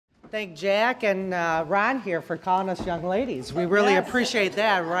thank Jack and Ron here for calling us young ladies. We really appreciate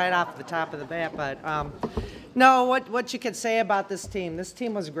that right off the top of the bat. But no, what you could say about this team? This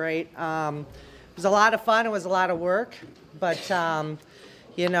team was great. It was a lot of fun. It was a lot of work, but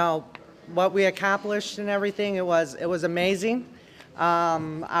you know what we accomplished and everything. It was amazing.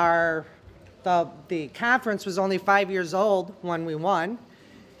 The conference was only 5 years old when we won,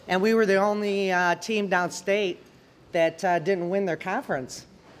 and we were the only team downstate that didn't win their conference.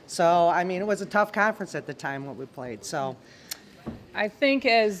 So I mean, it was a tough conference at the time when we played. So I think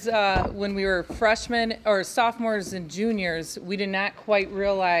as when we were freshmen or sophomores and juniors, we did not quite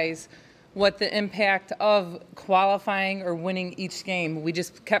realize what the impact of qualifying or winning each game. We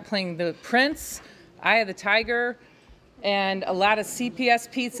just kept playing the Prince, Eye of the Tiger, and a lot of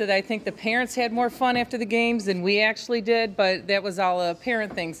CPS pizza that I think the parents had more fun after the games than we actually did, but that was all a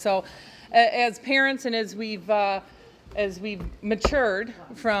parent thing. So as parents and as we've matured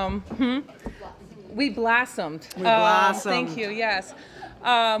from, we blossomed. We blossomed. Thank you, yes.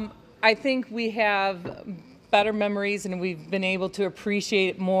 I think we have better memories and we've been able to appreciate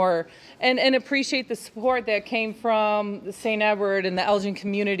it more and appreciate the support that came from the St. Edward and the Elgin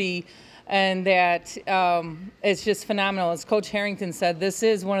community, and that it's just phenomenal. As Coach Harrington said, this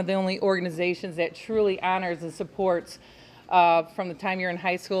is one of the only organizations that truly honors and supports from the time you're in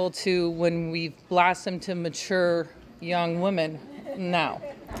high school to when we've blossomed to mature young women now.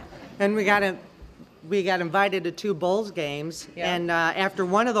 And we got invited to 2 Bulls games, and after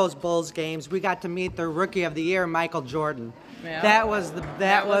one of those Bulls games, we got to meet the Rookie of the Year, Michael Jordan. Yeah. That was the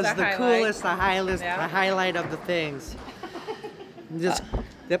coolest, the highlight of the things. Just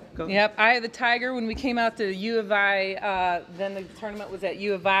go. Yep, Eye of the Tiger. When we came out to U of I, then the tournament was at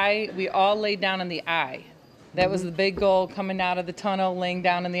U of I. We all laid down in the eye. That was the big goal, coming out of the tunnel, laying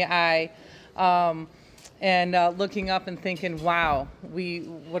down in the eye. And looking up and thinking, wow,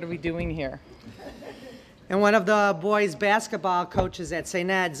 what are we doing here? And one of the boys' basketball coaches at St.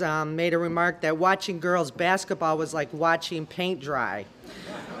 Ed's made a remark that watching girls' basketball was like watching paint dry.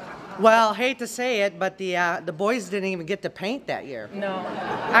 Well, hate to say it, but the boys didn't even get to paint that year. No.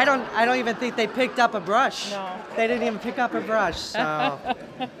 I don't even think they picked up a brush. No. They didn't even pick up a brush. So,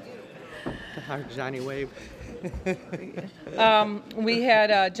 Johnny Wave. We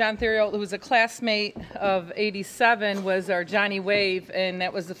had John Theriot, who was a classmate of '87, was our Johnny Wave, and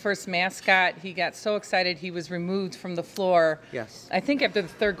that was the first mascot. He got so excited he was removed from the floor. Yes. I think after the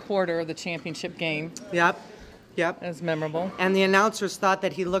 3rd quarter of the championship game. Yep. Yep. That was memorable. And the announcers thought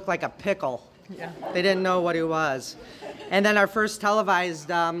that he looked like a pickle. Yeah. They didn't know what he was. And then our first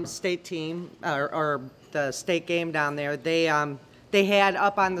televised state team, or the state game down there, they had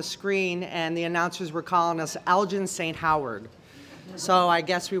up on the screen, and the announcers were calling us Elgin St. Howard. So I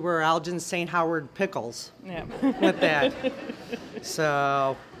guess we were Elgin St. Howard pickles with that.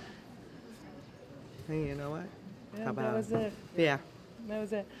 So, you know what? Yeah, that was it. Yeah. That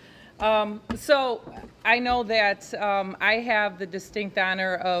was it. So I know that I have the distinct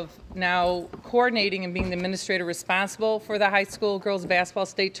honor of now coordinating and being the administrator responsible for the high school girls basketball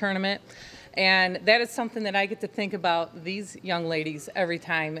state tournament. And that is something that I get to think about these young ladies every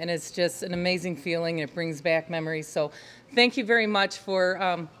time, and it's just an amazing feeling, and it brings back memories. So thank you very much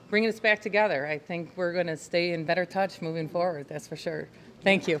for bringing us back together. I think we're going to stay in better touch moving forward, that's for sure.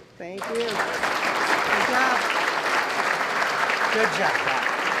 Thank you. Thank you. Good job. Good job.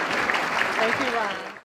 Thank you, Ron.